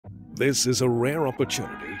This is a rare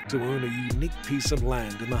opportunity to own a unique piece of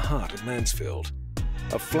land in the heart of Mansfield.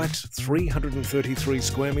 A flat 333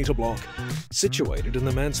 square metre block situated in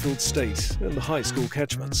the Mansfield State and High school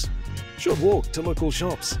catchments. Short walk to local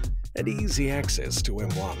shops and easy access to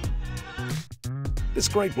M1. This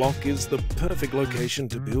great block is the perfect location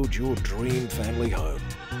to build your dream family home.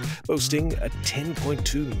 Boasting a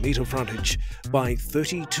 10.2 metre frontage by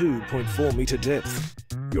 32.4 metre depth,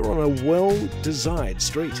 you're on a well-designed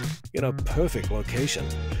street in a perfect location,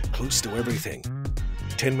 close to everything.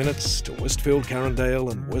 10 minutes to Westfield,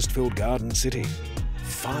 Carindale and Westfield Garden City.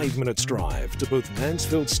 5 minutes drive to both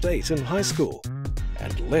Mansfield State and High School.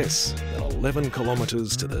 And less than 11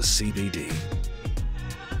 kilometres to the CBD.